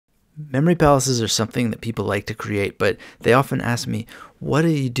Memory palaces are something that people like to create, but they often ask me, what do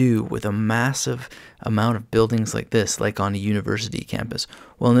you do with a massive amount of buildings like this, like on a university campus?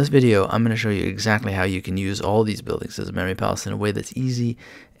 Well, in this video, I'm going to show you exactly how you can use all these buildings as a memory palace in a way that's easy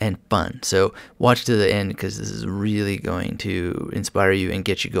and fun. So watch to the end because this is really going to inspire you and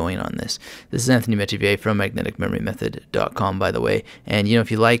get you going on this. This is Anthony Metivier from magneticmemorymethod.com, by the way. And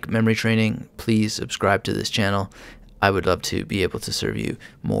if you like memory training, please subscribe to this channel. I would love to be able to serve you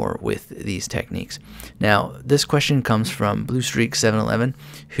more with these techniques. Now, this question comes from Bluestreak711,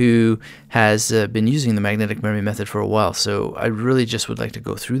 who has been using the magnetic memory method for a while. So I really just would like to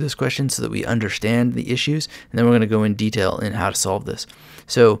go through this question so that we understand the issues, and then we're going to go in detail in how to solve this.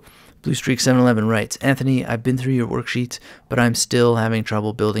 So Bluestreak711 writes, Anthony, I've been through your worksheets, but I'm still having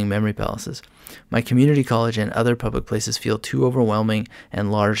trouble building memory palaces. My community college and other public places feel too overwhelming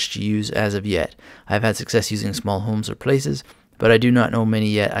and large to use as of yet. I've had success using small homes or places, but I do not know many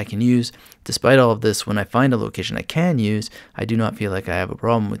yet I can use. Despite all of this, when I find a location I can use, I do not feel like I have a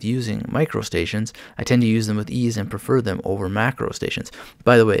problem with using micro stations. I tend to use them with ease and prefer them over macro stations.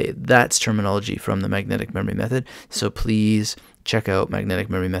 By the way, that's terminology from the magnetic memory method, so please check out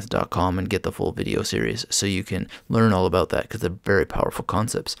magneticmemorymethod.com and get the full video series so you can learn all about that because they're very powerful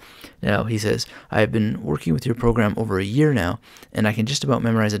concepts. Now, he says, I have been working with your program over a year now, and I can just about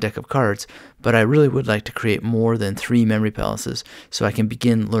memorize a deck of cards, but I really would like to create more than 3 memory palaces so I can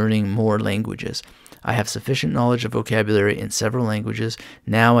begin learning more languages. I have sufficient knowledge of vocabulary in several languages.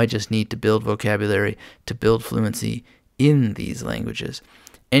 Now I just need to build vocabulary to build fluency in these languages.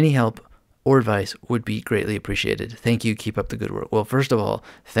 Any help or advice would be greatly appreciated. Thank you. Keep up the good work. Well, first of all,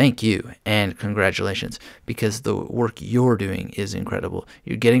 thank you and congratulations, because the work you're doing is incredible.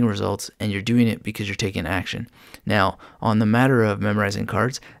 You're getting results and you're doing it because you're taking action. Now, on the matter of memorizing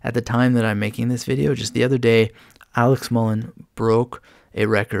cards, at the time that I'm making this video, just the other day, Alex Mullen broke a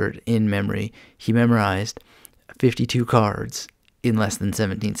record in memory. He memorized 52 cards in less than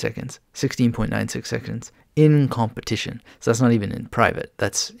 17 seconds, 16.96 seconds. In competition. So that's not even in private,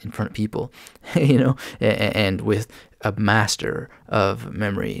 that's in front of people, and with a master of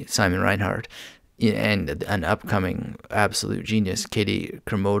memory, Simon Reinhardt, and an upcoming absolute genius, Katie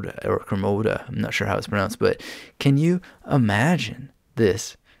Kremoda, I'm not sure how it's pronounced, but can you imagine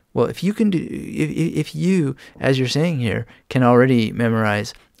this? Well, if you can do, if you, as you're saying here, can already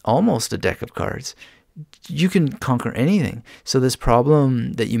memorize almost a deck of cards, you can conquer anything. So this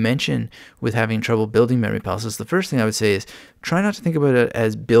problem that you mentioned with having trouble building memory palaces, the first thing I would say is try not to think about it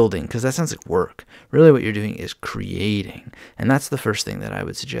as building, because that sounds like work. Really what you're doing is creating, and that's the first thing that I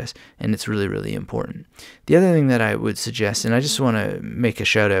would suggest, and it's really, really important. The other thing that I would suggest, and I just want to make a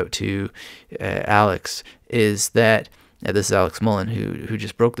shout out to Alex, is that this is Alex Mullen, who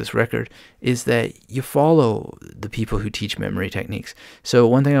just broke this record, is that you follow the people who teach memory techniques. So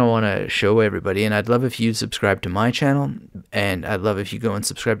one thing I want to show everybody, and I'd love if you subscribe to my channel, and I'd love if you go and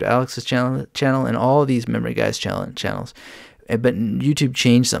subscribe to Alex's channel and all of these memory guys channels. But YouTube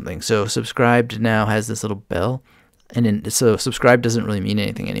changed something. So subscribed now has this little bell. So subscribe doesn't really mean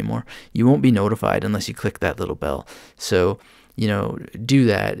anything anymore. You won't be notified unless you click that little bell. So do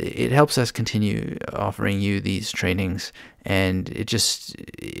that. It helps us continue offering you these trainings, and it's just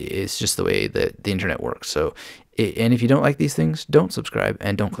the way that the internet works. So, and if you don't like these things, don't subscribe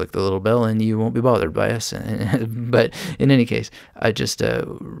and don't click the little bell, and you won't be bothered by us. But in any case, I just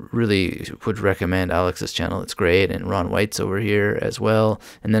really would recommend Alex's channel. It's great, and Ron White's over here as well.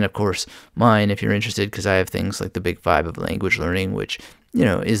 And then, of course, mine, if you're interested, because I have things like the Big 5 of language learning, which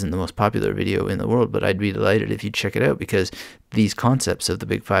isn't the most popular video in the world, but I'd be delighted if you check it out, because these concepts of the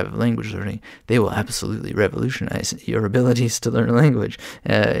Big 5 of language learning, they will absolutely revolutionize your abilities to learn a language.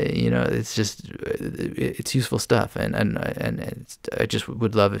 It's just, it's useful stuff, and I just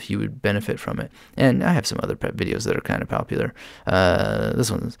would love if you would benefit from it. And I have some other prep videos that are kind of popular. This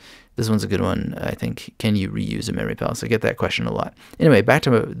one's a good one, I think. Can you reuse a memory palace? I get that question a lot. Anyway, back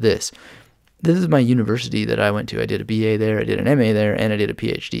to this. This is my university that I went to. I did a BA there, I did an MA there, and I did a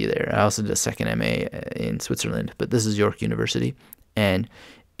PhD there. I also did a second MA in Switzerland, but this is York University, and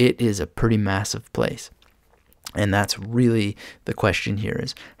it is a pretty massive place. And that's really the question here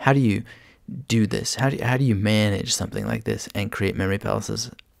is, how do you do this? How do you manage something like this and create memory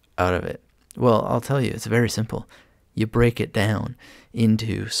palaces out of it? Well, I'll tell you, it's very simple. You break it down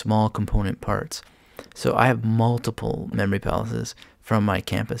into small component parts. So I have multiple memory palaces from my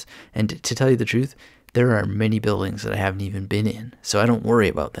campus, and to tell you the truth, there are many buildings that I haven't even been in, so I don't worry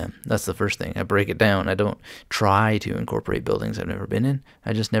about them. That's the first thing. I break it down. I don't try to incorporate buildings I've never been in.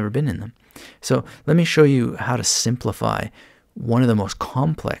 I just never been in them. So let me show you how to simplify one of the most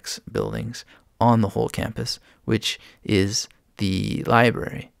complex buildings on the whole campus, which is the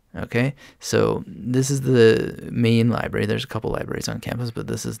library. Okay, so this is the main library. There's a couple libraries on campus, but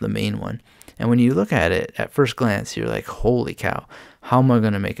this is the main one. And when you look at it at first glance, you're like, holy cow, how am I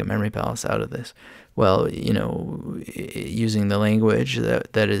going to make a memory palace out of this? Well, using the language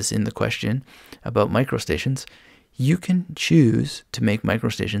that is in the question about microstations, you can choose to make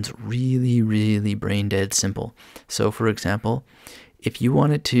microstations really, really brain dead simple. So for example, if you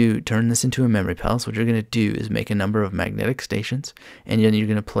wanted to turn this into a memory palace, what you're going to do is make a number of magnetic stations, and then you're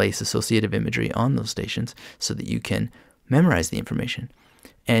going to place associative imagery on those stations so that you can memorize the information.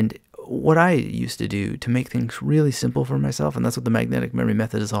 And what I used to do to make things really simple for myself, and that's what the magnetic memory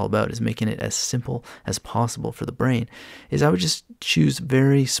method is all about, is making it as simple as possible for the brain, is I would just choose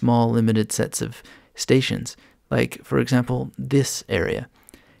very small, limited sets of stations. Like, for example, this area.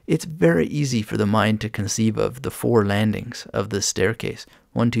 It's very easy for the mind to conceive of the 4 landings of this staircase,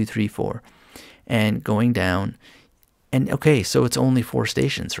 1, 2, 3, 4, and going down. And okay, so it's only 4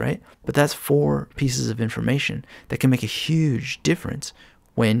 stations, right? But that's 4 pieces of information that can make a huge difference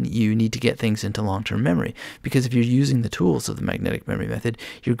when you need to get things into long-term memory. Because if you're using the tools of the magnetic memory method,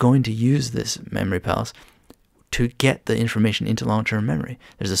 you're going to use this memory palace to get the information into long-term memory.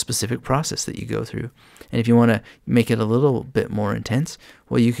 There's a specific process that you go through. And if you want to make it a little bit more intense,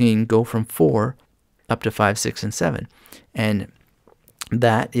 well, you can go from 4 up to 5, 6, and 7. And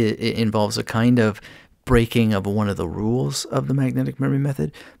that it involves a kind of breaking of one of the rules of the magnetic memory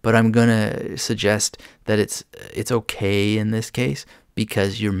method, but I'm going to suggest that it's okay in this case,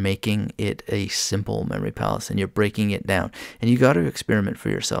 because you're making it a simple memory palace and you're breaking it down, and you got to experiment for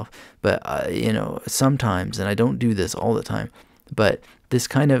yourself. But sometimes, and I don't do this all the time, but this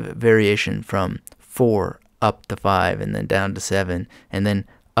kind of variation from 4 up to 5 and then down to 7 and then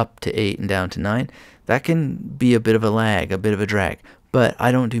up to 8 and down to 9, that can be a bit of a lag, a bit of a drag. But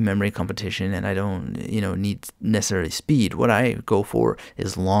I don't do memory competition, and I don't need necessarily speed. What I go for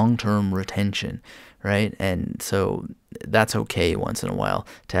is long-term retention, right? And so that's okay once in a while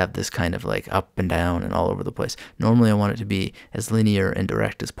to have this kind of like up and down and all over the place. Normally I want it to be as linear and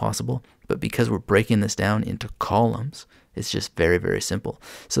direct as possible, but because we're breaking this down into columns, it's just very, very simple.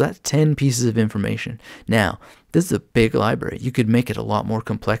 So that's 10 pieces of information. Now, this is a big library. You could make it a lot more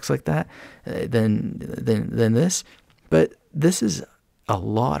complex like that than this, but this is a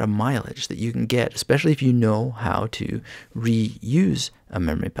lot of mileage that you can get, especially if you know how to reuse a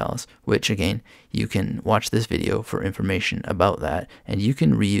memory palace, which again, you can watch this video for information about that, and you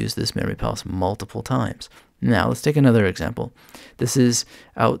can reuse this memory palace multiple times. Now, let's take another example. This is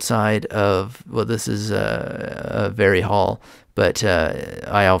outside of, well, this is a very hall, but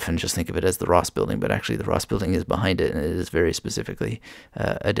I often just think of it as the Ross building, but actually the Ross building is behind it, and it is very specifically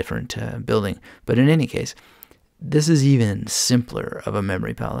a different building. But in any case, this is even simpler of a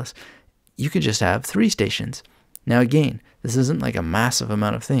memory palace. You could just have 3 stations. Now again, this isn't like a massive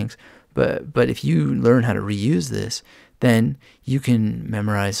amount of things, but if you learn how to reuse this, then you can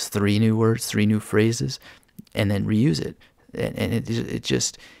memorize 3 new words, 3 new phrases, and then reuse it. And it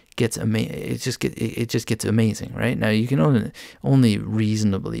just gets it just gets amazing, right? Now you can only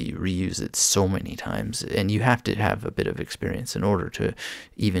reasonably reuse it so many times, and you have to have a bit of experience in order to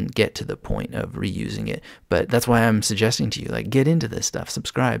even get to the point of reusing it. But that's why I'm suggesting to you, like, get into this stuff,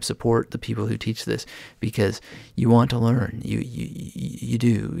 subscribe, support the people who teach this, because you want to learn. You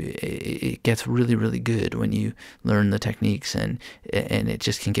do. It gets really, really good when you learn the techniques, and it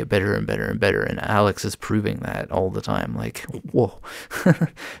just can get better and better and better. And Alex is proving that all the time. Like, whoa.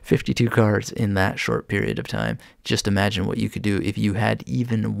 52 cards in that short period of time. Just imagine what you could do if you had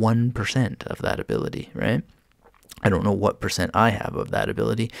even 1% of that ability, right? I don't know what percent I have of that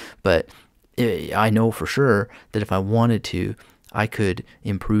ability, but I know for sure that if I wanted to, I could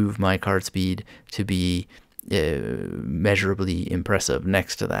improve my card speed to be measurably impressive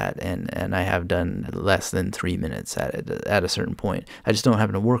next to that, and I have done less than 3 minutes at a certain point. I just don't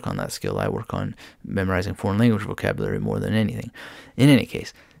happen to work on that skill. I work on memorizing foreign language vocabulary more than anything. In any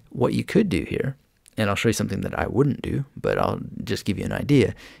case, what you could do here, and I'll show you something that I wouldn't do, but I'll just give you an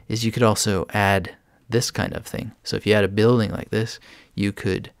idea, is you could also add this kind of thing. So if you had a building like this, you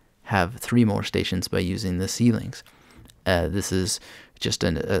could have 3 more stations by using the ceilings. This is just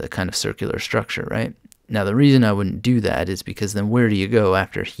a kind of circular structure, right? Now, the reason I wouldn't do that is because then where do you go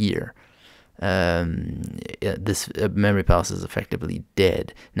after here? This memory palace is effectively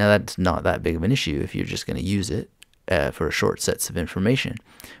dead. Now, that's not that big of an issue if you're just going to use it for short sets of information.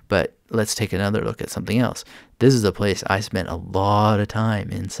 But let's take another look at something else. This is a place I spent a lot of time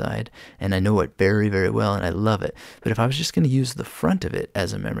inside, and I know it very, very well, and I love it. But if I was just going to use the front of it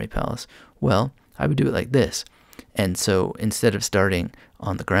as a memory palace, well, I would do it like this. And so instead of starting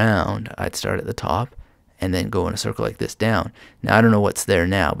on the ground, I'd start at the top, and then go in a circle like this down. Now, I don't know what's there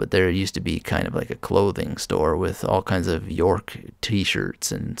now, but there used to be kind of like a clothing store with all kinds of York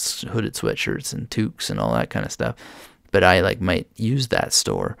t-shirts and hooded sweatshirts and toques and all that kind of stuff. But I like might use that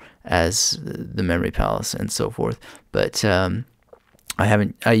store as the memory palace and so forth. But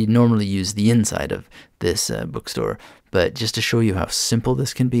I normally use the inside of this bookstore. But just to show you how simple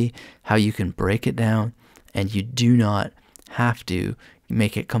this can be, how you can break it down, and you do not have to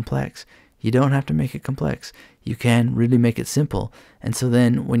make it complex. You don't have to make it complex. You can really make it simple. And so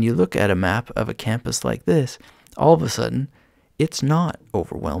then when you look at a map of a campus like this, all of a sudden, it's not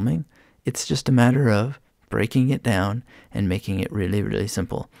overwhelming. It's just a matter of breaking it down and making it really, really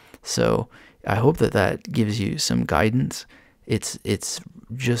simple. So I hope that that gives you some guidance. It's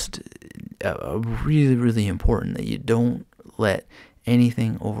just really, really important that you don't let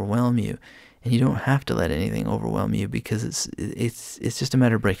anything overwhelm you. And you don't have to let anything overwhelm you, because it's just a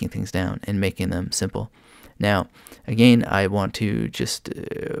matter of breaking things down and making them simple. Now, again, I want to just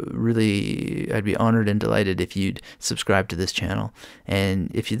I'd be honored and delighted if you'd subscribe to this channel. And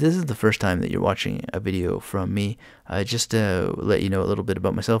if this is the first time that you're watching a video from me, just to let you know a little bit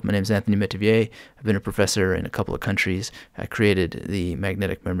about myself. My name is Anthony Metivier. I've been a professor in a couple of countries. I created the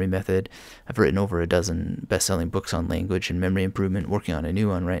magnetic memory method. I've written over a dozen best-selling books on language and memory improvement, working on a new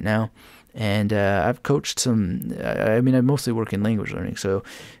one right now. And I've coached some, I mostly work in language learning, so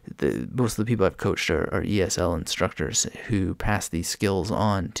most of the people I've coached are ESL instructors who pass these skills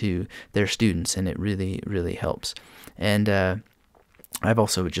on to their students, and it really, really helps. And I've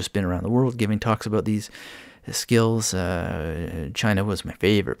also just been around the world giving talks about these skills. China was my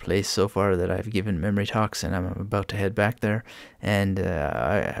favorite place so far that I've given memory talks, and I'm about to head back there. And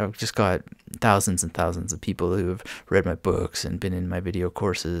I've just got thousands and thousands of people who have read my books and been in my video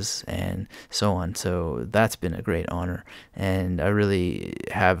courses and so on. So that's been a great honor, and I really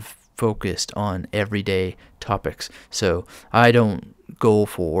have focused on everyday topics. So I don't go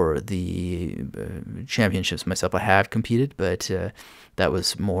for the championships myself. I have competed, but that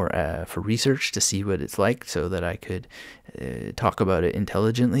was more for research to see what it's like, so that I could talk about it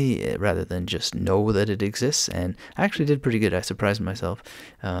intelligently rather than just know that it exists. And I actually did pretty good. I surprised myself.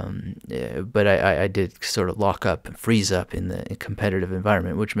 But I did sort of lock up and freeze up in the competitive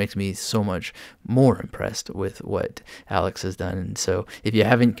environment, which makes me so much more impressed with what Alex has done. And so if you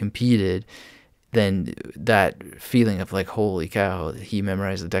haven't competed, then that feeling of like, holy cow, he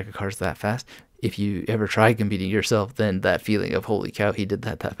memorized the deck of cards that fast. If you ever try competing yourself, then that feeling of, holy cow, he did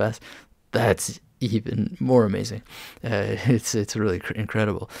that fast, that's even more amazing. It's really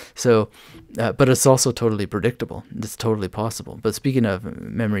incredible. So, but it's also totally predictable. It's totally possible. But speaking of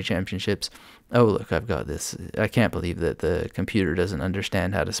memory championships, oh look, I've got this. I can't believe that the computer doesn't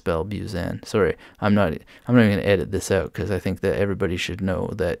understand how to spell Buzan. Sorry, I'm not even going to edit this out, because I think that everybody should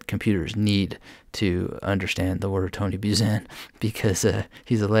know that computers need to understand the word Tony Buzan, because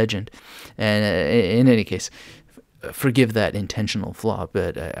he's a legend. And in any case, forgive that intentional flaw,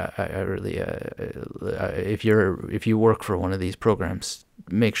 but I really, if you work for one of these programs,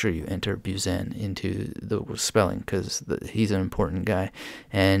 make sure you enter Buzan into the spelling, because he's an important guy.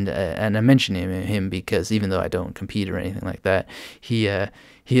 And I mention him because even though I don't compete or anything like that, he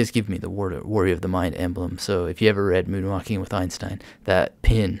has given me the Warrior of the Mind emblem. So if you ever read Moonwalking with Einstein, that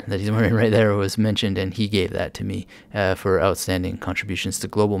pin that he's wearing right there was mentioned, and he gave that to me for outstanding contributions to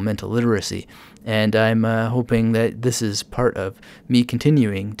global mental literacy. And I'm hoping that this is part of me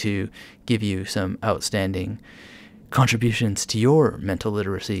continuing to give you some outstanding contributions to your mental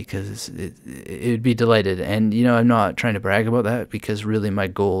literacy, because it would be delighted. And I'm not trying to brag about that, because really my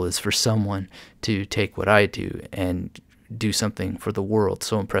goal is for someone to take what I do and do something for the world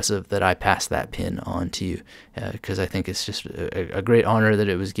so impressive that I pass that pin on to you, because I think it's just a great honor that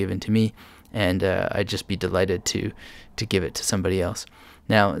it was given to me, and I'd just be delighted to give it to somebody else.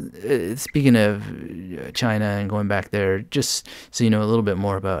 Now, speaking of China and going back there, just so you know a little bit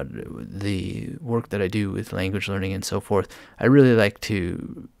more about the work that I do with language learning and so forth, I really like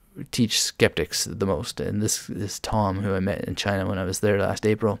to teach skeptics the most. And this is Tom, who I met in China when I was there last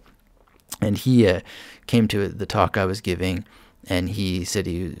April. And he came to the talk I was giving, and he said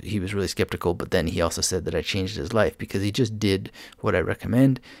he was really skeptical, but then he also said that I changed his life, because he just did what I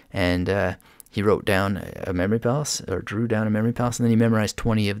recommend, and he wrote down a memory palace, or drew down a memory palace, and then he memorized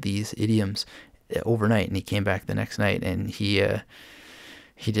 20 of these idioms overnight, and he came back the next night, and he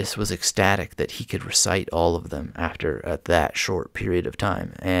just was ecstatic that he could recite all of them after that short period of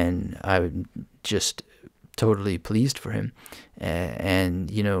time. And I'm just totally pleased for him. And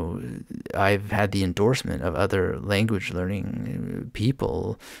I've had the endorsement of other language learning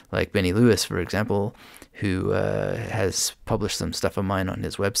people like Benny Lewis, for example, who has published some stuff of mine on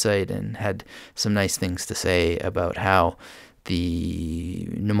his website and had some nice things to say about how the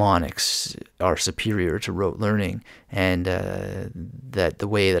mnemonics are superior to rote learning, and that the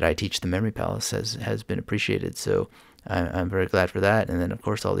way that I teach the Memory Palace has been appreciated. So I'm very glad for that. And then, of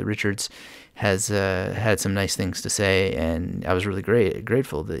course, Ollie Richards has had some nice things to say, and I was really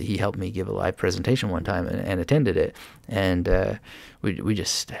grateful that he helped me give a live presentation one time and attended it. And we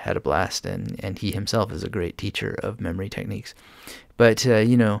just had a blast, and he himself is a great teacher of memory techniques. But,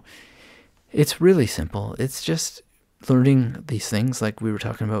 it's really simple. It's just learning these things like we were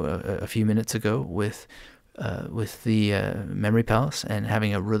talking about a few minutes ago with the Memory Palace, and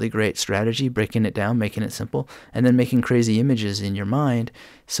having a really great strategy, breaking it down, making it simple, and then making crazy images in your mind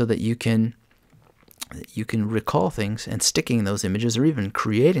so that you can recall things, and sticking those images or even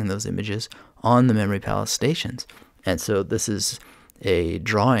creating those images on the Memory Palace stations. And so this is a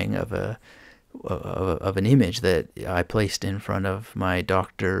drawing of an image that I placed in front of my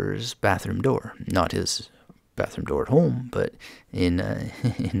doctor's bathroom door, not his bathroom door at home, but in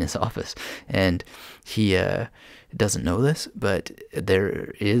his office. And he doesn't know this, but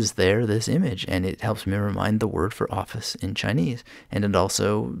there is this image, and it helps me remind the word for office in Chinese. And it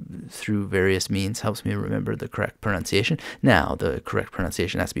also, through various means, helps me remember the correct pronunciation. Now, the correct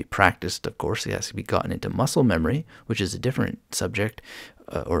pronunciation has to be practiced, of course. It has to be gotten into muscle memory, which is a different subject,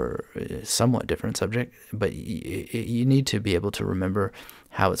 or a somewhat different subject, but you need to be able to remember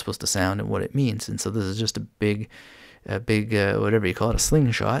how it's supposed to sound and what it means. And so this is just a big whatever you call it, a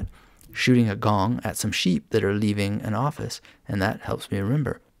slingshot, shooting a gong at some sheep that are leaving an office, and that helps me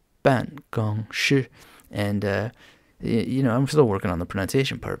remember ban gong shi. And I'm still working on the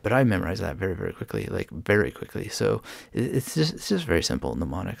pronunciation part, but I memorize that very, very quickly, like very quickly. So it's just very simple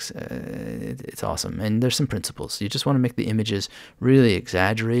mnemonics. It's awesome, and there's some principles. You just want to make the images really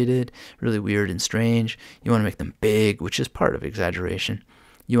exaggerated, really weird and strange. You want to make them big, which is part of exaggeration.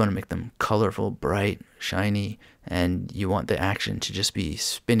 You want to make them colorful, bright, shiny, and you want the action to just be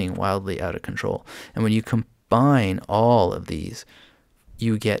spinning wildly out of control. And when you combine all of these,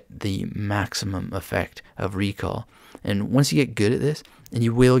 you get the maximum effect of recall. And once you get good at this, and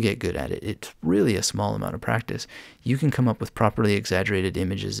you will get good at it, it's really a small amount of practice, you can come up with properly exaggerated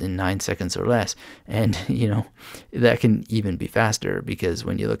images in 9 seconds or less. And, that can even be faster, because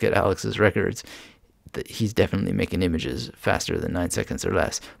when you look at Alex's records, he's definitely making images faster than 9 seconds or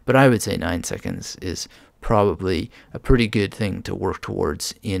less. But I would say 9 seconds is probably a pretty good thing to work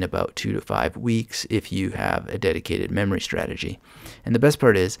towards in about 2 to 5 weeks if you have a dedicated memory strategy. And the best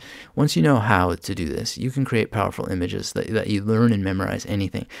part is, once you know how to do this, you can create powerful images that you learn and memorize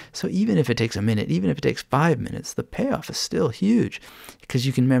anything. So even if it takes a minute, even if it takes 5 minutes, the payoff is still huge, because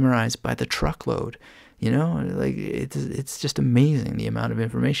you can memorize by the truckload. It's just amazing the amount of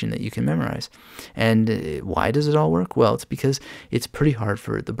information that you can memorize. And why does it all work? Well, it's because it's pretty hard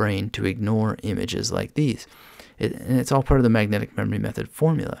for the brain to ignore images like these. And it's all part of the magnetic memory method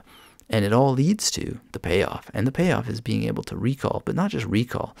formula. And it all leads to the payoff. And the payoff is being able to recall, but not just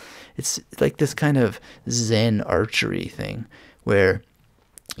recall. It's like this kind of Zen archery thing, where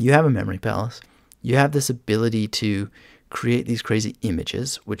you have a memory palace, you have this ability to create these crazy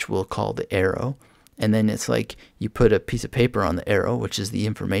images, which we'll call the arrow. And then it's like you put a piece of paper on the arrow, which is the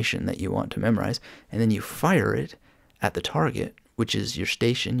information that you want to memorize, and then you fire it at the target, which is your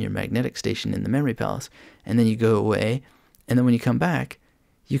station, your magnetic station in the memory palace, and then you go away, and then when you come back,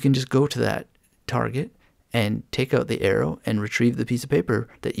 you can just go to that target and take out the arrow and retrieve the piece of paper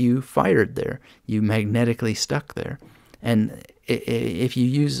that you fired there, you magnetically stuck there. And if you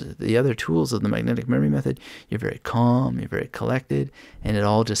use the other tools of the magnetic memory method, you're very calm, you're very collected, and it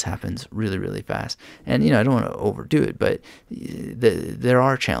all just happens really, really fast. And, I don't want to overdo it, but there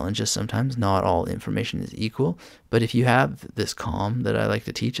are challenges sometimes. Not all information is equal. But if you have this calm that I like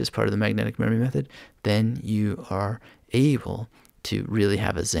to teach as part of the magnetic memory method, then you are able to really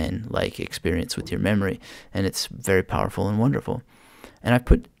have a Zen-like experience with your memory. And it's very powerful and wonderful. And I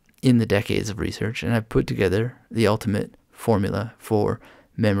put in the decades of research, and I've put together the ultimate formula for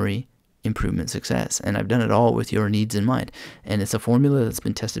memory improvement success. And I've done it all with your needs in mind. And it's a formula that's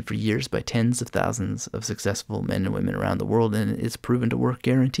been tested for years by tens of thousands of successful men and women around the world, and it's proven to work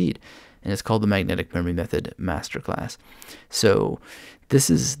guaranteed. And it's called the Magnetic Memory Method Masterclass. So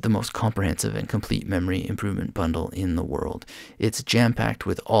this is the most comprehensive and complete memory improvement bundle in the world. It's jam-packed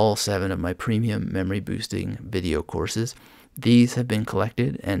with all 7 of my premium memory boosting video courses. These have been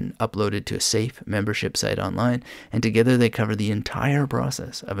collected and uploaded to a safe membership site online, and together they cover the entire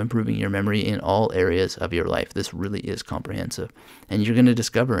process of improving your memory in all areas of your life. This really is comprehensive, and you're going to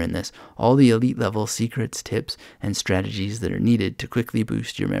discover in this all the elite level secrets, tips, and strategies that are needed to quickly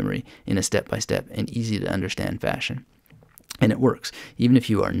boost your memory in a step-by-step and easy to understand fashion. And it works, even if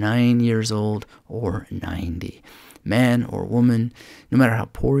you are 9 years old or 90. Man or woman, no matter how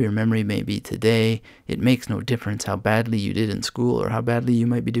poor your memory may be today, it makes no difference how badly you did in school or how badly you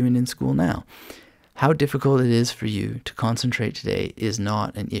might be doing in school now. How difficult it is for you to concentrate today is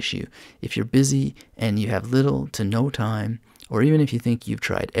not an issue. If you're busy and you have little to no time, or even if you think you've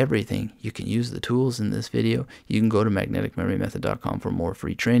tried everything, you can use the tools in this video. You can go to magneticmemorymethod.com for more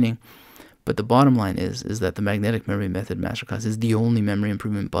free training. But the bottom line is that the Magnetic Memory Method Masterclass is the only memory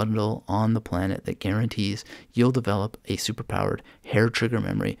improvement bundle on the planet that guarantees you'll develop a superpowered hair trigger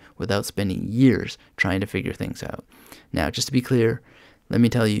memory without spending years trying to figure things out. Now, just to be clear, let me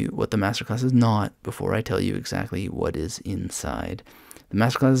tell you what the Masterclass is not before I tell you exactly what is inside. The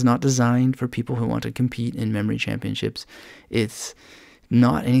Masterclass is not designed for people who want to compete in memory championships. It's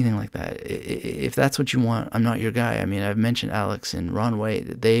not anything like that. If that's what you want, I'm not your guy. I mean, I've mentioned Alex and Ron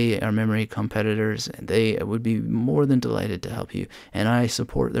White. They are memory competitors, and they would be more than delighted to help you. And I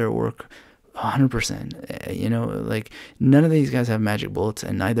support their work 100%. You know, like, none of these guys have magic bullets,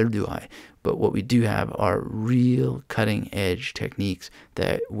 and neither do I. But what we do have are real cutting-edge techniques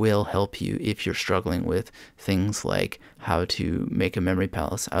that will help you if you're struggling with things like how to make a memory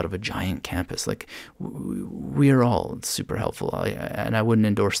palace out of a giant campus. Like, we are all super helpful, and I wouldn't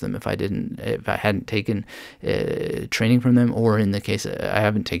endorse them if I hadn't taken training from them, or in the case, I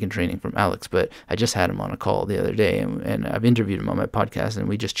haven't taken training from Alex, but I just had him on a call the other day, and I've interviewed him on my podcast, and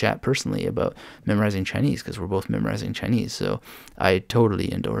we just chat personally about memorizing Chinese, because we're both memorizing Chinese. So I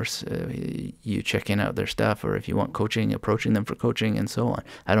totally endorse you checking out their stuff, or if you want coaching, approaching them for coaching, and so on.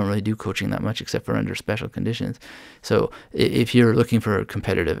 I don't really do coaching that much except for under special conditions. So if you're looking for a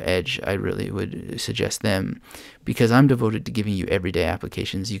competitive edge, I really would suggest them, because I'm devoted to giving you everyday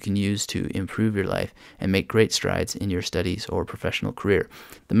applications you can use to improve your life and make great strides in your studies or professional career.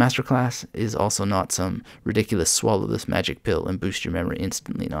 The Masterclass is also not some ridiculous swallow this magic pill and boost your memory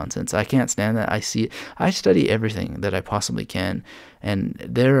instantly nonsense. I can't stand that. I see it. I study everything that I possibly can, and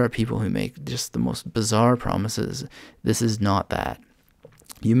there are people who make just the most bizarre promises. This is not that.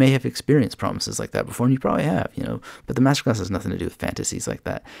 You may have experienced promises like that before, and you probably have, you know, but the Masterclass has nothing to do with fantasies like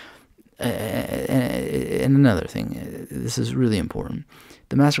that. And another thing, this is really important.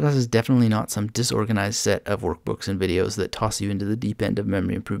 The Masterclass is definitely not some disorganized set of workbooks and videos that toss you into the deep end of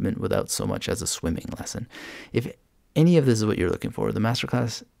memory improvement without so much as a swimming lesson. If any of this is what you're looking for, the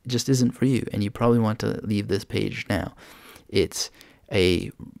Masterclass just isn't for you, and you probably want to leave this page now. It's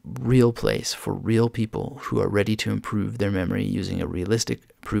a real place for real people who are ready to improve their memory using a realistic,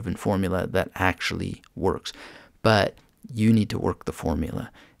 proven formula that actually works. But you need to work the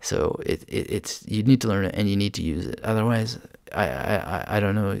formula. So it's you need to learn it and you need to use it. Otherwise, I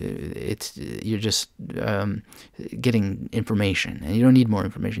don't know. You're just getting information, and you don't need more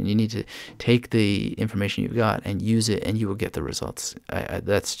information. You need to take the information you've got and use it, and you will get the results.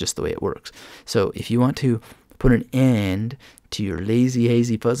 That's just the way it works. So if you want to put an end to your lazy,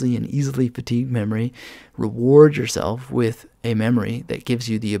 hazy, fuzzy, and easily fatigued memory, reward yourself with a memory that gives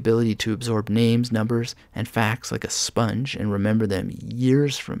you the ability to absorb names, numbers, and facts like a sponge and remember them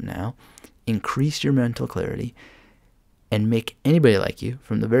years from now, increase your mental clarity, and make anybody like you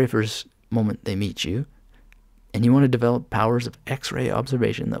from the very first moment they meet you. And you want to develop powers of X-ray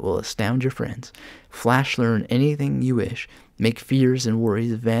observation that will astound your friends, flash learn anything you wish, make fears and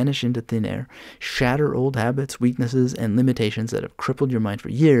worries vanish into thin air, shatter old habits, weaknesses, and limitations that have crippled your mind for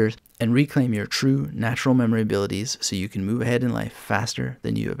years, and reclaim your true natural memory abilities so you can move ahead in life faster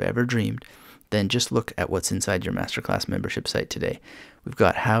than you have ever dreamed, then just look at what's inside your Masterclass membership site today. We've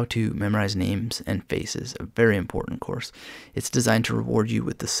got How to Memorize Names and Faces, a very important course. It's designed to reward you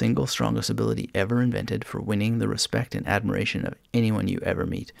with the single strongest ability ever invented for winning the respect and admiration of anyone you ever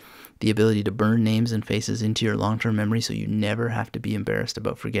meet. The ability to burn names and faces into your long-term memory so you never have to be embarrassed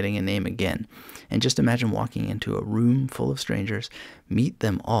about forgetting a name again. And just imagine walking into a room full of strangers, meet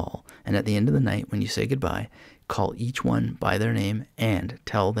them all, and at the end of the night when you say goodbye, call each one by their name and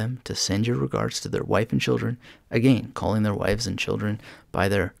tell them to send your regards to their wife and children, again, calling their wives and children by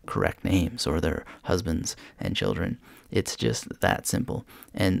their correct names or their husbands and children. It's just that simple.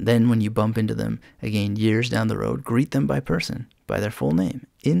 And then when you bump into them again years down the road, greet them by person, by their full name,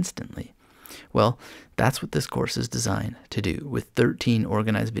 instantly. Well, That's what this course is designed to do, with 13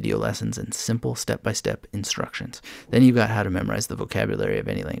 organized video lessons and simple step-by-step instructions. Then you've got how to memorize the vocabulary of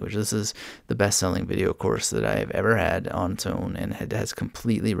any language. This is the best-selling video course that I've ever had on its own, and it has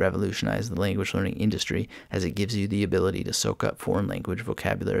completely revolutionized the language learning industry, as it gives you the ability to soak up foreign language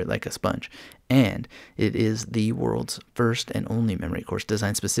vocabulary like a sponge. And it is the world's first and only memory course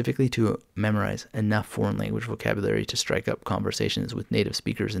designed specifically to memorize enough foreign language vocabulary to strike up conversations with native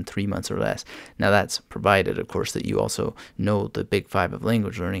speakers in 3 months or less. Now, that's provided, of course, that you also know the big five of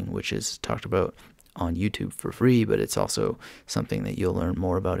language learning, which is talked about on YouTube for free, but it's also something that you'll learn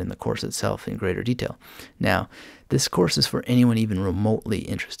more about in the course itself in greater detail. Now, this course is for anyone even remotely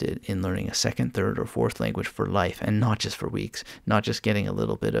interested in learning a second, third, or fourth language for life, and not just for weeks, not just getting a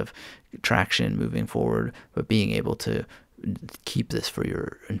little bit of traction moving forward, but being able to keep this for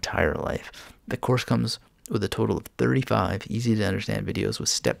your entire life. The course comes with a total of 35 easy-to-understand videos with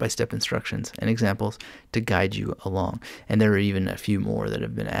step-by-step instructions and examples to guide you along. And there are even a few more that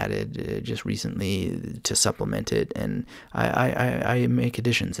have been added just recently to supplement it. And I make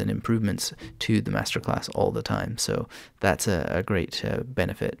additions and improvements to the masterclass all the time, so that's a great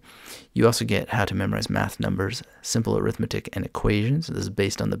benefit. You also get how to memorize math, numbers, simple arithmetic, and equations. This is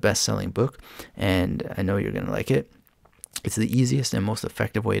based on the best-selling book, and I know you're going to like it. It's the easiest and most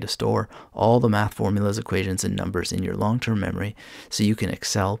effective way to store all the math formulas, equations, and numbers in your long-term memory so you can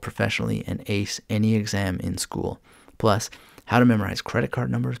excel professionally and ace any exam in school. Plus, how to memorize credit card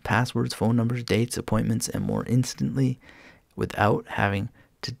numbers, passwords, phone numbers, dates, appointments, and more instantly without having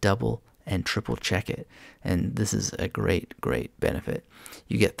to double and triple check it. And this is a great benefit.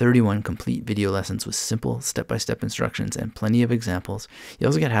 You get 31 complete video lessons with simple step-by-step instructions and plenty of examples. You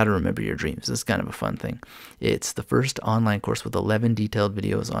also get how to remember your dreams. This is kind of a fun thing. It's the first online course with 11 detailed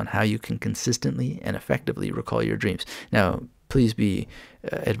videos on how you can consistently and effectively recall your dreams. Now, please be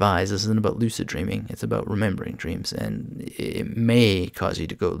advised, this isn't about lucid dreaming. It's about remembering dreams, and it may cause you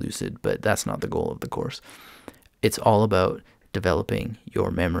to go lucid, but that's not the goal of the course. It's all about developing your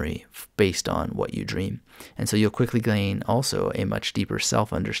memory based on what you dream. And so you'll quickly gain also a much deeper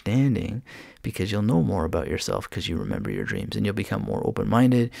self-understanding, because you'll know more about yourself because you remember your dreams, and you'll become more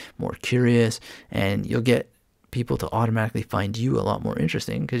open-minded, more curious, and you'll get people to automatically find you a lot more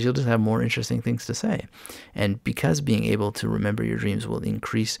interesting because you'll just have more interesting things to say. And because being able to remember your dreams will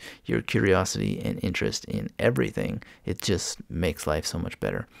increase your curiosity and interest in everything, it just makes life so much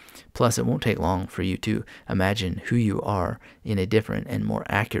better. Plus, it won't take long for you to imagine who you are in a different and more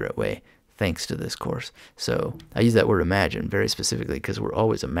accurate way thanks to this course. So I use that word imagine very specifically because we're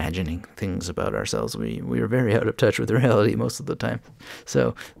always imagining things about ourselves. We are very out of touch with reality most of the time.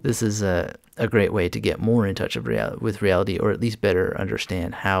 So this is a great way to get more in touch with reality, or at least better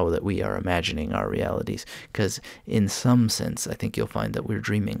understand how that we are imagining our realities. Because in some sense, I think you'll find that we're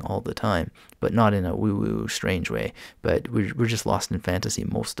dreaming all the time, but not in a woo-woo strange way. But we're just lost in fantasy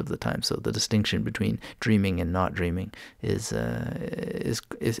most of the time. So the distinction between dreaming and not dreaming is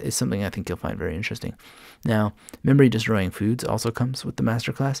something I think you'll find very interesting. Now, memory destroying foods also comes with the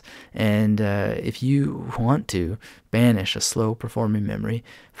masterclass, and if you want to banish a slow performing memory,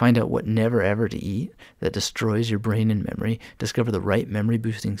 find out what never ever to eat that destroys your brain and memory, discover the right memory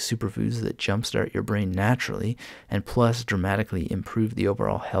boosting superfoods that jumpstart your brain naturally, and plus dramatically improve the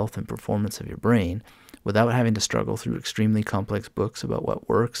overall health and performance of your brain without having to struggle through extremely complex books about what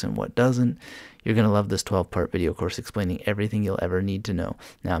works and what doesn't, you're going to love this 12-part video course explaining everything you'll ever need to know.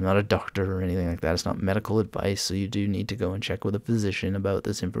 Now, I'm not a doctor or anything like that. It's not medical advice, so you do need to go and check with a physician about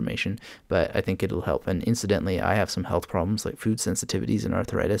this information, but I think it'll help. And incidentally, I have some health problems like food sensitivities and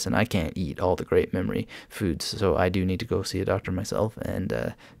arthritis, and I can't eat all the great memory foods, so I do need to go see a doctor myself,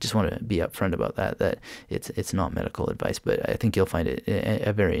 and just want to be upfront about that it's not medical advice, but I think you'll find it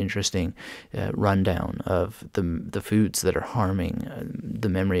a very interesting rundown of the foods that are harming the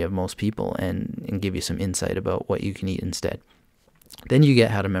memory of most people, and give you some insight about what you can eat instead. Then you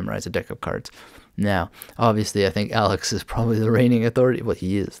get how to memorize a deck of cards. Now, obviously, I think Alex is probably the reigning authority. Well,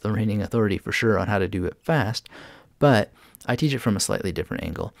 he is the reigning authority for sure on how to do it fast, but I teach it from a slightly different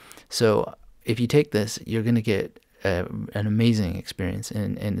angle. So if you take this, you're going to get an amazing experience,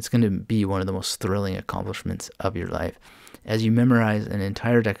 and it's going to be one of the most thrilling accomplishments of your life, as you memorize an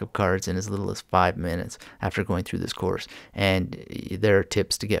entire deck of cards in as little as 5 minutes after going through this course. And there are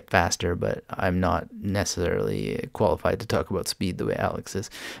tips to get faster, but I'm not necessarily qualified to talk about speed the way Alex is.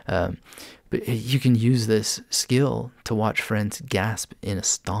 But you can use this skill to watch friends gasp in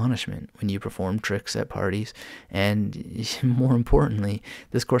astonishment when you perform tricks at parties. And more importantly,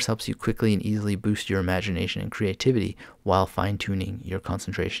 this course helps you quickly and easily boost your imagination and creativity while fine-tuning your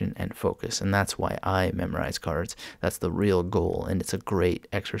concentration and focus. And that's why I memorize cards. That's the real goal, and it's a great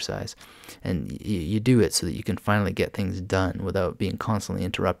exercise. And you do it so that you can finally get things done without being constantly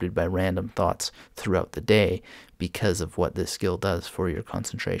interrupted by random thoughts throughout the day, because of what this skill does for your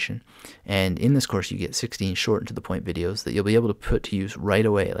concentration. And in this course, you get 16 short and to the point videos that you'll be able to put to use right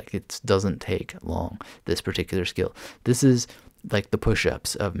away. Like, it doesn't take long, this particular skill. This is like the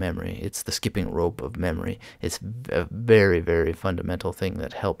push-ups of memory. It's the skipping rope of memory. It's a very, very fundamental thing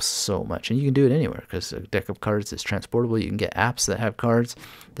that helps so much. And you can do it anywhere because a deck of cards is transportable. You can get apps that have cards.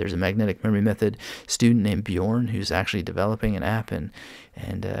 There's a magnetic memory method student named Bjorn who's actually developing an app, and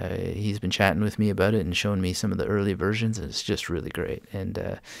he's been chatting with me about it and showing me some of the early versions. And it's just really great.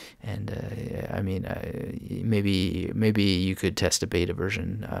 I mean, maybe you could test a beta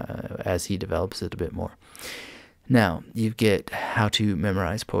version as he develops it a bit more. Now, you get how to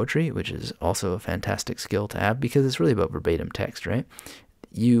memorize poetry, which is also a fantastic skill to have because it's really about verbatim text, right?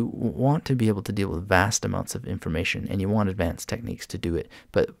 You want to be able to deal with vast amounts of information, and you want advanced techniques to do it.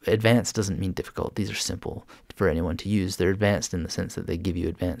 But advanced doesn't mean difficult. These are simple for anyone to use. They're advanced in the sense that they give you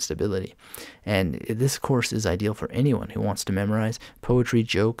advanced ability. And this course is ideal for anyone who wants to memorize poetry,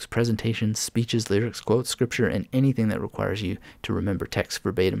 jokes, presentations, speeches, lyrics, quotes, scripture, and anything that requires you to remember text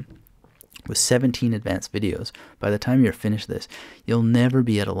verbatim. With 17 advanced videos, by the time you're finished this, you'll never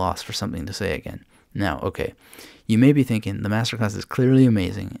be at a loss for something to say again. Now, okay, you may be thinking, the masterclass is clearly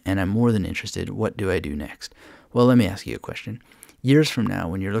amazing, and I'm more than interested. What do I do next? Well, let me ask you a question. Years from now,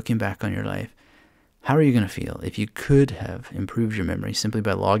 when you're looking back on your life, how are you going to feel if you could have improved your memory simply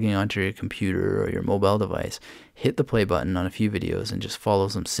by logging onto your computer or your mobile device, hit the play button on a few videos, and just follow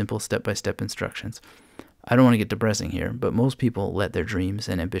some simple step-by-step instructions? I don't want to get depressing here, but most people let their dreams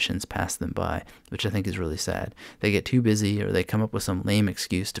and ambitions pass them by, which I think is really sad. They get too busy, or they come up with some lame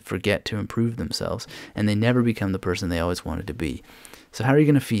excuse to forget to improve themselves, and they never become the person they always wanted to be. So how are you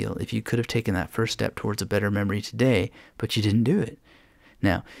going to feel if you could have taken that first step towards a better memory today, but you didn't do it?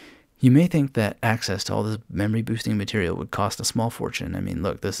 Now, you may think that access to all this memory-boosting material would cost a small fortune. I mean,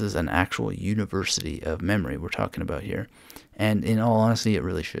 look, this is an actual university of memory we're talking about here, and in all honesty, it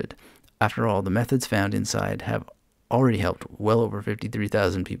really should. After all, the methods found inside have already helped well over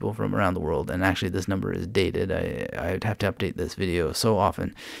 53,000 people from around the world, and actually this number is dated. I'd have to update this video so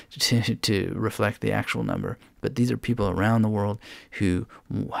often to reflect the actual number. But these are people around the world who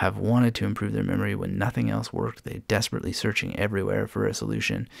have wanted to improve their memory when nothing else worked. They're desperately searching everywhere for a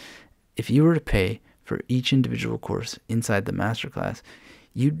solution. If you were to pay for each individual course inside the masterclass,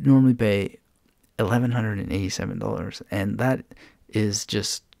 you'd normally pay $1,187, and that is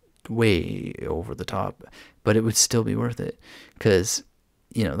just way over the top, but it would still be worth it because,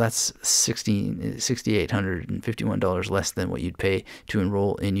 you know, that's $6,851 less than what you'd pay to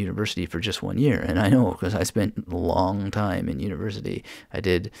enroll in university for just 1 year. And I know because I spent a long time in university. I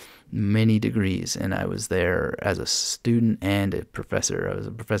did many degrees, and I was there as a student and a professor. I was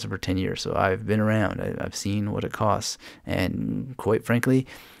a professor for 10 years, so I've been around. I've seen what it costs, and quite frankly,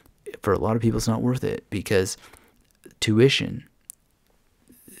 for a lot of people, it's not worth it because tuition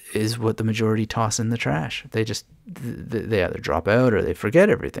is what the majority toss in the trash. They either drop out or they forget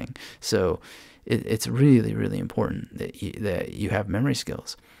everything. So it's really, really important that you have memory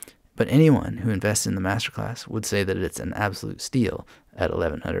skills. But anyone who invests in the masterclass would say that it's an absolute steal at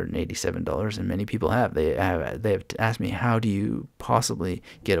 $1,187, and many people have. They have asked me, how do you possibly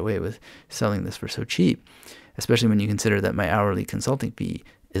get away with selling this for so cheap? Especially when you consider that my hourly consulting fee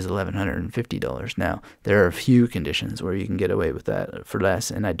is $1,150. Now, there are a few conditions where you can get away with that for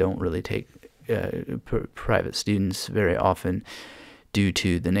less, and I don't really take private students very often due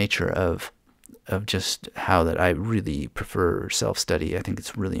to the nature of just how that I really prefer self-study. I think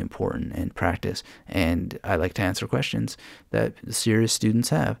it's really important, and practice, and I like to answer questions that serious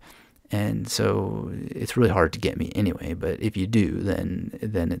students have. And so it's really hard to get me anyway, but if you do,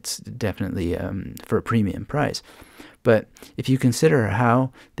 then it's definitely for a premium price. But if you consider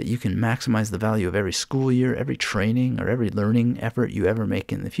how that you can maximize the value of every school year, every training, or every learning effort you ever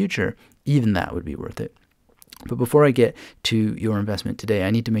make in the future, even that would be worth it. But before I get to your investment today,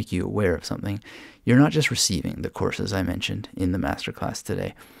 I need to make you aware of something. You're not just receiving the courses I mentioned in the masterclass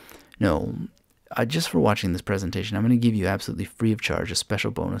today. No, just for watching this presentation, I'm going to give you absolutely free of charge a special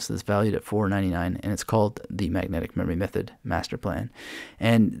bonus that's valued at $4.99, and it's called the Magnetic Memory Method Master Plan.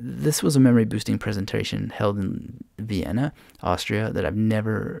 And this was a memory boosting presentation held in Vienna, Austria, that I've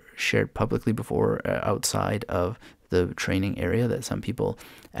never shared publicly before outside of the training area that some people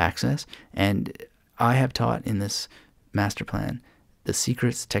access. And I have taught in this master plan the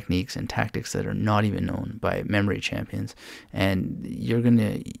secrets, techniques, and tactics that are not even known by memory champions. And you're going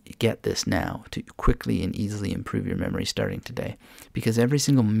to get this now to quickly and easily improve your memory starting today. Because every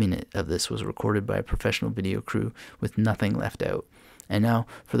single minute of this was recorded by a professional video crew with nothing left out. And now,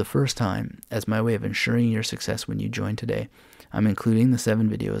 for the first time, as my way of ensuring your success when you join today, I'm including the 7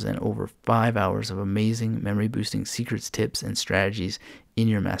 videos and over 5 hours of amazing memory-boosting secrets, tips, and strategies in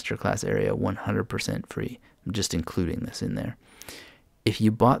your masterclass area 100% free. I'm just including this in there. If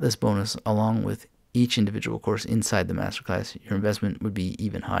you bought this bonus along with each individual course inside the masterclass, your investment would be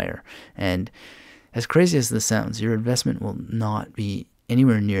even higher. And as crazy as this sounds, your investment will not be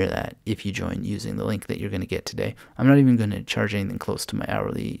anywhere near that if you join using the link that you're going to get today. I'm not even going to charge anything close to my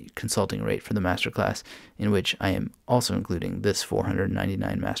hourly consulting rate for the masterclass, in which I am also including this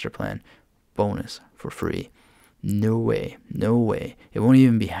 $499 master plan bonus for free. No way, no way. It won't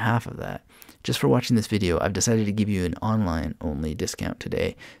even be half of that. Just for watching this video, I've decided to give you an online-only discount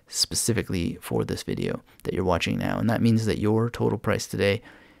today, specifically for this video that you're watching now. And that means that your total price today,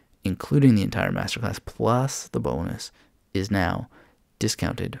 including the entire masterclass plus the bonus, is now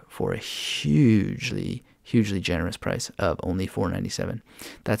discounted for a hugely generous price of only $497.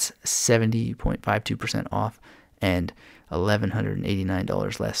 That's 70.52% off and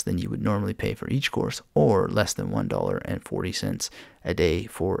 $1,189 less than you would normally pay for each course, or less than $1.40 a day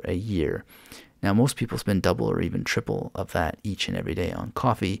for a year. Now, most people spend double or even triple of that each and every day on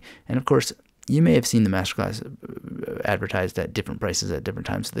coffee, and of course, you may have seen the masterclass advertised at different prices at different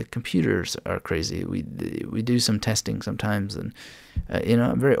times. The computers are crazy. We do some testing sometimes, and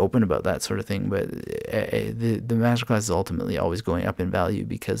I'm very open about that sort of thing. But the masterclass is ultimately always going up in value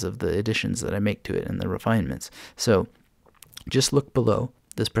because of the additions that I make to it and the refinements. So just look below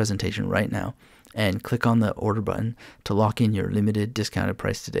this presentation right now and click on the order button to lock in your limited discounted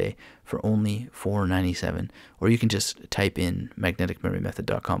price today for only $497. Or you can just type in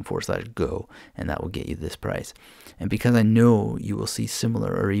magneticmemorymethod.com/go and that will get you this price. And because I know you will see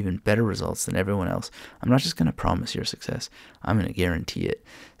similar or even better results than everyone else, I'm not just going to promise your success, I'm going to guarantee it.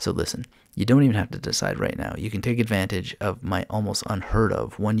 So listen, you don't even have to decide right now. You can take advantage of my almost unheard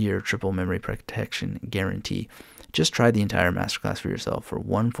of 1-year triple memory protection guarantee. Just try the entire masterclass for yourself for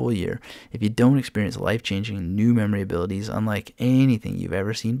 1 full year. If you don't experience life-changing new memory abilities unlike anything you've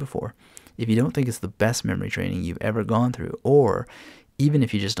ever seen before, if you don't think it's the best memory training you've ever gone through, or even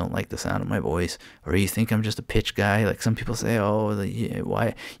if you just don't like the sound of my voice, or you think I'm just a pitch guy, like some people say, oh,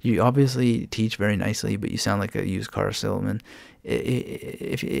 why you obviously teach very nicely, but you sound like a used car salesman.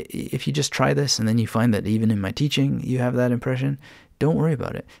 If you just try this and then you find that even in my teaching you have that impression, don't worry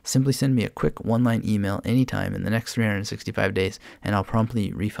about it. Simply send me a quick 1-line email anytime in the next 365 days, and I'll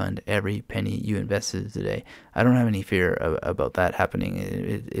promptly refund every penny you invested today. I don't have any fear about that happening.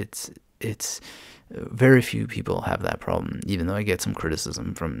 It's very few people have that problem, even though I get some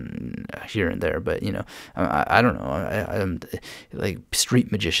criticism from here and there. But I don't know. I'm like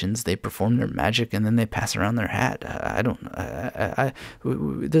street magicians. They perform their magic and then they pass around their hat. I don't.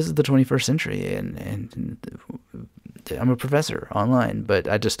 This is the 21st century, and I'm a professor online, but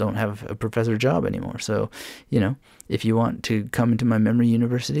I just don't have a professor job anymore. So, if you want to come into my memory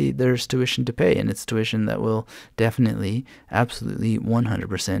university, there's tuition to pay, and it's tuition that will definitely, absolutely,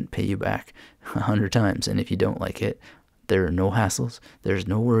 100% pay you back 100 times. And if you don't like it, there are no hassles, there's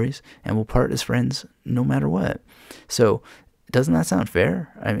no worries, and we'll part as friends no matter what. So, doesn't that sound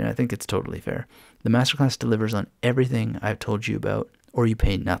fair? I mean, I think it's totally fair. The masterclass delivers on everything I've told you about, or you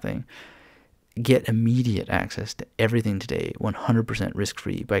pay nothing. Get immediate access to everything today, 100%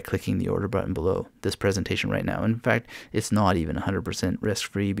 risk-free, by clicking the order button below this presentation right now. In fact, it's not even 100%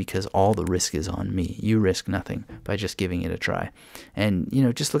 risk-free because all the risk is on me. You risk nothing by just giving it a try. And,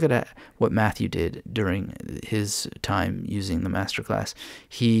 just look at what Matthew did during his time using the masterclass.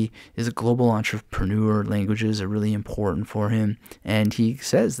 He is a global entrepreneur. Languages are really important for him. And he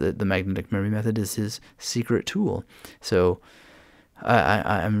says that the magnetic memory method is his secret tool. So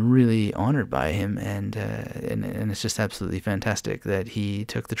I'm really honored by him, and it's just absolutely fantastic that he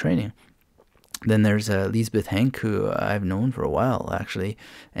took the training. Then there's Lisbeth Hank, who I've known for a while, actually,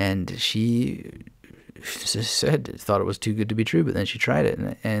 and she thought it was too good to be true, but then she tried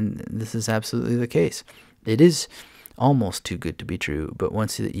it, and this is absolutely the case. It is almost too good to be true, but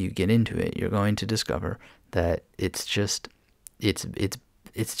once you get into it, you're going to discover that it's just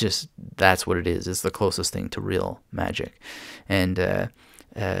that's what it is. It's the closest thing to real magic. And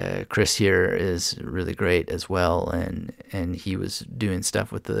Chris here is really great as well, and he was doing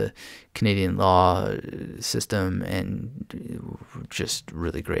stuff with the Canadian law system, and just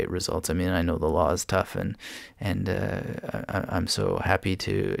really great results. I mean, I know the law is tough, and I'm so happy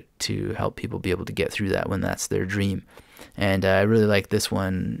to help people be able to get through that when that's their dream. And I really like this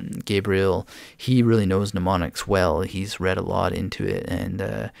one, Gabriel. He really knows mnemonics well. He's read a lot into it,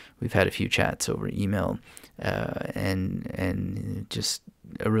 and we've had a few chats over email, and just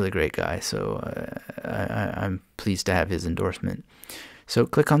a really great guy. So I'm pleased to have his endorsement. So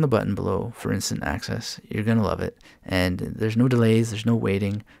click on the button below for instant access. You're going to love it. And there's no delays, there's no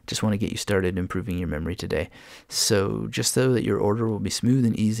waiting. Just want to get you started improving your memory today. So just so that your order will be smooth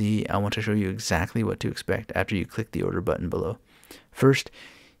and easy, I want to show you exactly what to expect after you click the order button below. First,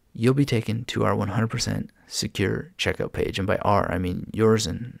 you'll be taken to our 100% secure checkout page. And by our, I mean yours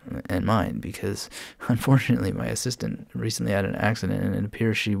and mine, because unfortunately my assistant recently had an accident and it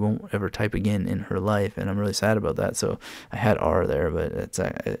appears she won't ever type again in her life, and I'm really sad about that. So I had our there, but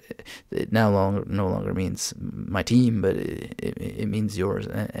it no longer means my team, but it means yours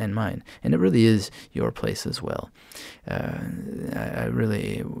and mine, and it really is your place as well. I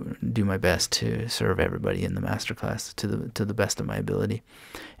really do my best to serve everybody in the masterclass to the best of my ability,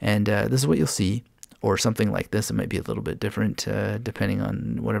 and this is what you'll see. Or something like this. It might be a little bit different depending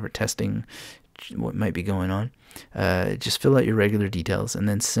on whatever testing what might be going on. Just fill out your regular details and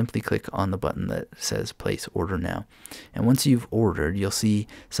then simply click on the button that says place order now. And once you've ordered, you'll see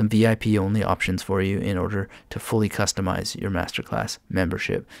some VIP only options for you in order to fully customize your masterclass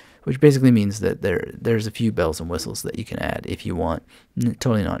membership, which basically means that there's a few bells and whistles that you can add if you want.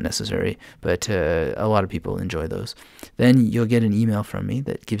 Totally not necessary, but a lot of people enjoy those. Then you'll get an email from me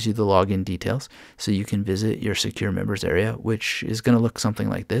that gives you the login details so you can visit your secure members area, which is going to look something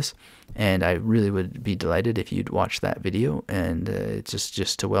like this. And I really would be delighted if you'd watch that video, and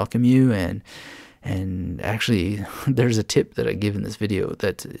just to welcome you. And actually, there's a tip that I give in this video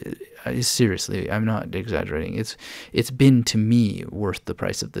that is seriously, I'm not exaggerating. It's been to me worth the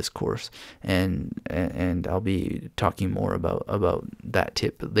price of this course, and I'll be talking more about that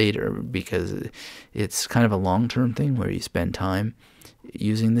tip later, because it's kind of a long-term thing where you spend time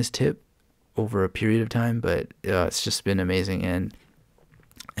using this tip over a period of time. But it's just been amazing, and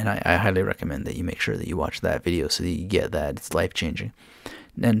I highly recommend that you make sure that you watch that video so that you get that. It's life-changing.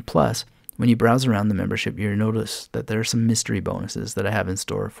 And plus, when you browse around the membership, you'll notice that there are some mystery bonuses that I have in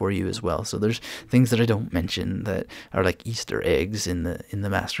store for you as well. So there's things that I don't mention that are like Easter eggs in the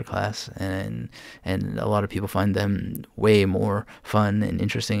masterclass, and a lot of people find them way more fun and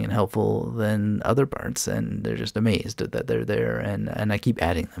interesting and helpful than other parts, and they're just amazed that they're there, and I keep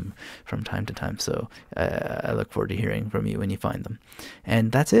adding them from time to time. So I look forward to hearing from you when you find them.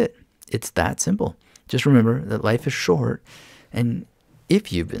 And that's it. It's that simple. Just remember that life is short, and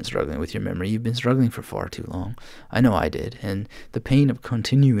if you've been struggling with your memory, you've been struggling for far too long. I know I did, and the pain of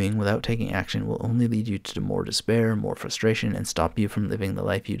continuing without taking action will only lead you to more despair, more frustration, and stop you from living the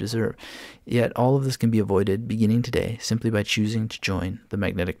life you deserve. Yet all of this can be avoided beginning today simply by choosing to join the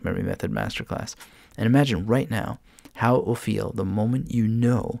Magnetic Memory Method Masterclass. And imagine right now how it will feel the moment you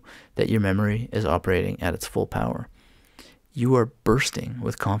know that your memory is operating at its full power. You are bursting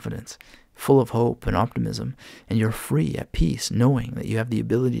with confidence, full of hope and optimism, and you're free, at peace, knowing that you have the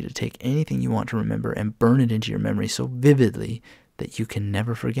ability to take anything you want to remember and burn it into your memory so vividly that you can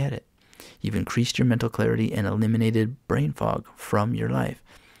never forget it. You've increased your mental clarity and eliminated brain fog from your life.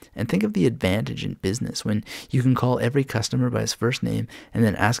 And think of the advantage in business when you can call every customer by his first name and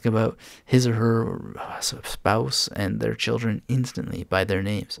then ask about his or her spouse and their children instantly by their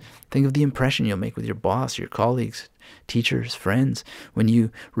names. Think of the impression you'll make with your boss, your colleagues, teachers, friends, when you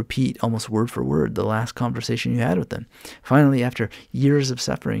repeat almost word for word the last conversation you had with them. Finally, after years of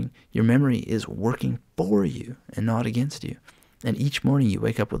suffering, your memory is working for you and not against you. And each morning you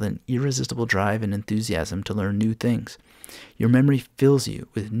wake up with an irresistible drive and enthusiasm to learn new things. Your memory fills you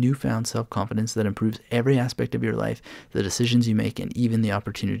with newfound self-confidence that improves every aspect of your life, the decisions you make, and even the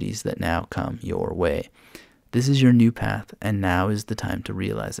opportunities that now come your way. This is your new path, and now is the time to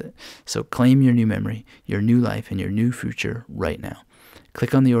realize it. So claim your new memory, your new life, and your new future right now.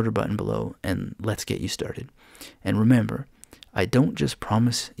 Click on the order button below, and let's get you started. And remember, I don't just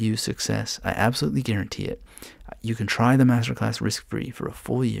promise you success, I absolutely guarantee it. You can try the masterclass risk-free for a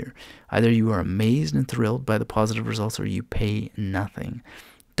full year. Either you are amazed and thrilled by the positive results, or you pay nothing.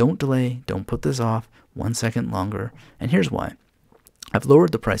 Don't delay, don't put this off 1 second longer, and here's why. I've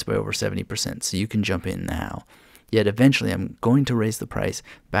lowered the price by over 70%, so you can jump in now. Yet eventually I'm going to raise the price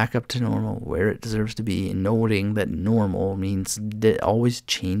back up to normal, where it deserves to be, noting that normal means that it always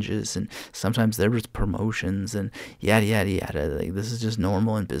changes, and sometimes there's promotions and yada yada yada. Like, this is just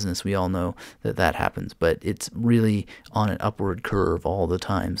normal in business. We all know that happens, but it's really on an upward curve all the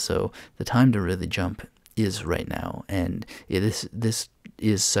time. So the time to really jump is right now, and this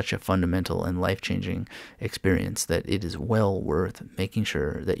is such a fundamental and life-changing experience that it is well worth making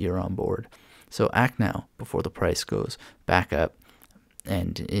sure that you're on board. So act now before the price goes back up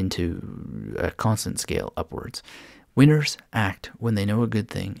and into a constant scale upwards. Winners act when they know a good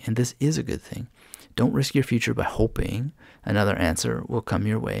thing, and this is a good thing. Don't risk your future by hoping another answer will come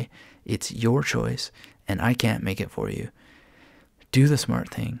your way. It's your choice, and I can't make it for you. Do the smart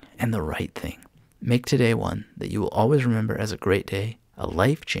thing and the right thing. Make today one that you will always remember as a great day, a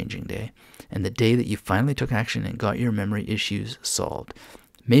life-changing day, and the day that you finally took action and got your memory issues solved.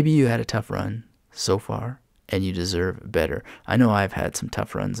 Maybe you had a tough run so far, and you deserve better. I know I've had some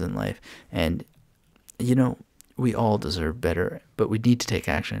tough runs in life, and we all deserve better, but we need to take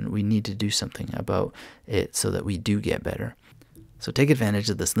action. We need to do something about it so that we do get better. So take advantage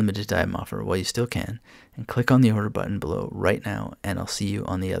of this limited time offer while you still can, and click on the order button below right now, and I'll see you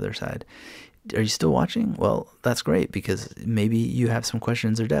on the other side. Are you still watching? Well, that's great, because maybe you have some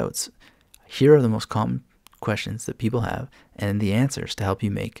questions or doubts. Here are the most common questions that people have and the answers to help you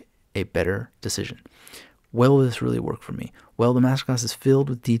make a better decision. Will this really work for me? Well, the masterclass is filled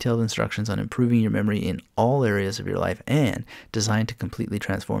with detailed instructions on improving your memory in all areas of your life and designed to completely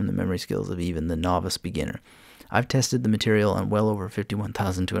transform the memory skills of even the novice beginner. I've tested the material on well over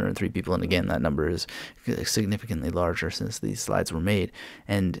 51,203 people, and again, that number is significantly larger since these slides were made,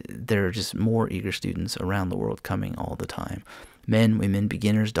 and there are just more eager students around the world coming all the time. Men, women,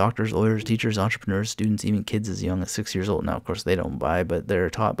 beginners, doctors, lawyers, teachers, entrepreneurs, students, even kids as young as 6 years old. Now, of course, they don't buy, but they're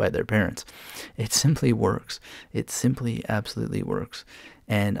taught by their parents. It simply works. It simply absolutely works,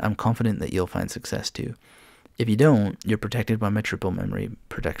 and I'm confident that you'll find success too. If you don't, you're protected by my triple memory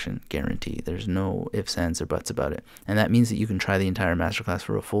protection guarantee. There's no ifs, ands, or buts about it. And that means that you can try the entire masterclass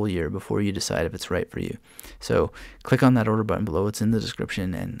for a full year before you decide if it's right for you. So click on that order button below. It's in the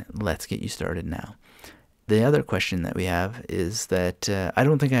description, and let's get you started now. The other question that we have is that I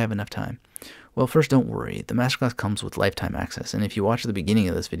don't think I have enough time. Well, first, don't worry. The masterclass comes with lifetime access, and if you watch the beginning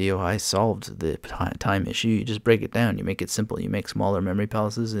of this video, I solved the time issue. You just break it down. You make it simple. You make smaller memory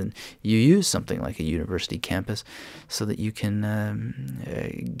palaces, and you use something like a university campus so that you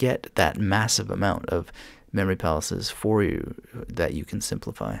can get that massive amount of memory palaces for you that you can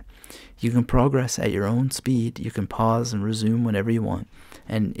simplify. You can progress at your own speed. You can pause and resume whenever you want.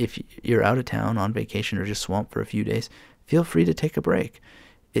 And if you're out of town, on vacation, or just swamped for a few days, feel free to take a break.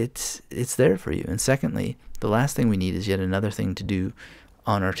 It's there for you. And secondly, the last thing we need is yet another thing to do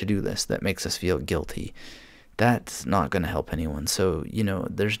on our to-do list that makes us feel guilty. That's not going to help anyone. So,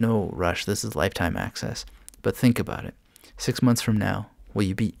 there's no rush. This is lifetime access. But think about it. 6 months from now, will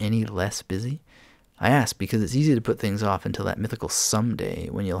you be any less busy? I ask because it's easy to put things off until that mythical someday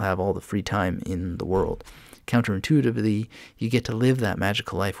when you'll have all the free time in the world. Counterintuitively, you get to live that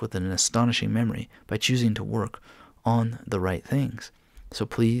magical life with an astonishing memory by choosing to work on the right things. So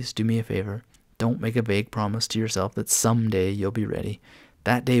please do me a favor. Don't make a vague promise to yourself that someday you'll be ready.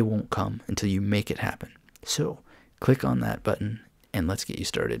 That day won't come until you make it happen. So click on that button and let's get you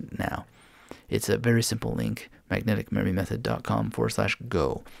started now. It's a very simple link,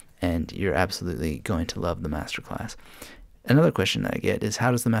 magneticmemorymethod.com/go, and you're absolutely going to love the masterclass. Another question that I get is,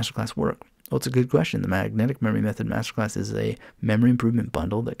 how does the masterclass work? Well, it's a good question. The Magnetic Memory Method Masterclass is a memory improvement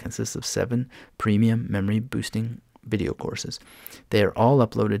bundle that consists of 7 premium memory boosting video courses. They are all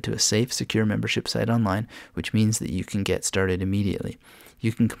uploaded to a safe, secure membership site online, which means that you can get started immediately.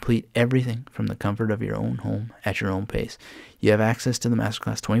 You can complete everything from the comfort of your own home at your own pace. You have access to the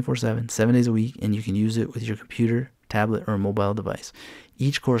masterclass 24/7, 7 days a week, and you can use it with your computer, tablet, or mobile device.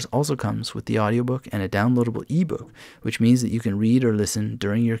 Each course also comes with the audiobook and a downloadable ebook, which means that you can read or listen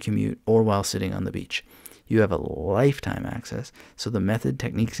during your commute or while sitting on the beach. You have a lifetime access, so the method,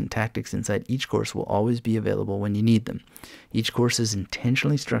 techniques, and tactics inside each course will always be available when you need them. Each course is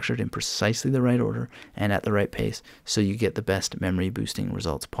intentionally structured in precisely the right order and at the right pace, so you get the best memory boosting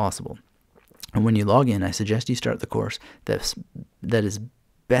results possible. And when you log in, I suggest you start the course that is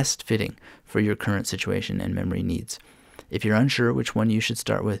best fitting for your current situation and memory needs. If you're unsure which one you should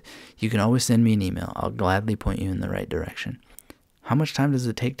start with, you can always send me an email. I'll gladly point you in the right direction. How much time does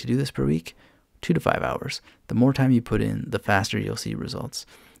it take to do this per week? 2 to 5 hours. The more time you put in, the faster you'll see results.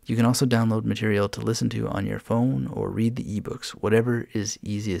 You can also download material to listen to on your phone or read the ebooks, whatever is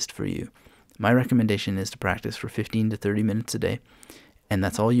easiest for you. My recommendation is to practice for 15 to 30 minutes a day. And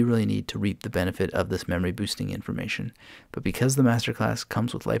that's all you really need to reap the benefit of this memory boosting information. But because the masterclass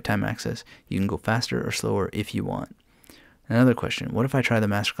comes with lifetime access, you can go faster or slower if you want. Another question, what if I try the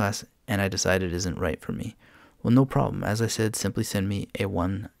masterclass and I decide it isn't right for me? Well, no problem. As I said, simply send me a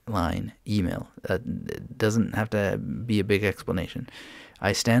one-line email. It doesn't have to be a big explanation.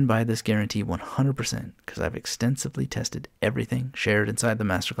 I stand by this guarantee 100% because I've extensively tested everything shared inside the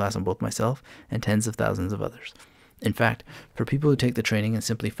masterclass on both myself and tens of thousands of others. In fact, for people who take the training and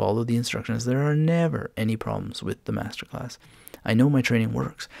simply follow the instructions, there are never any problems with the masterclass. I know my training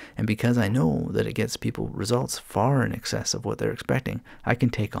works, and because I know that it gets people results far in excess of what they're expecting, I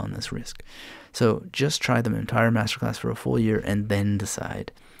can take on this risk. So just try the entire masterclass for a full year and then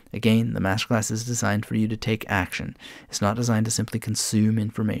decide. Again, the masterclass is designed for you to take action. It's not designed to simply consume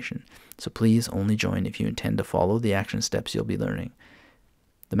information. So please only join if you intend to follow the action steps you'll be learning.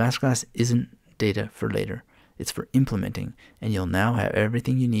 The masterclass isn't data for later. It's for implementing, and you'll now have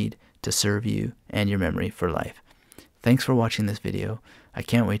everything you need to serve you and your memory for life. Thanks for watching this video. I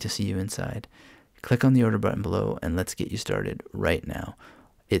can't wait to see you inside. Click on the order button below and let's get you started right now.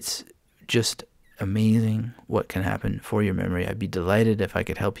 It's just amazing what can happen for your memory. I'd be delighted if I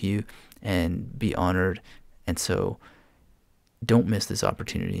could help you and be honored. And so don't miss this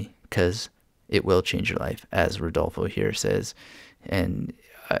opportunity because it will change your life, as Rodolfo here says. And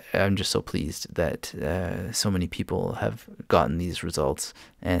I'm just so pleased that so many people have gotten these results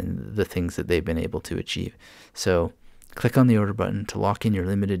and the things that they've been able to achieve. So click on the order button to lock in your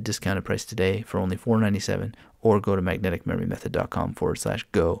limited discounted price today for only $4.97, or go to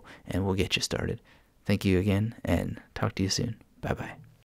magneticmemorymethod.com/go and we'll get you started. Thank you again, and talk to you soon. Bye-bye.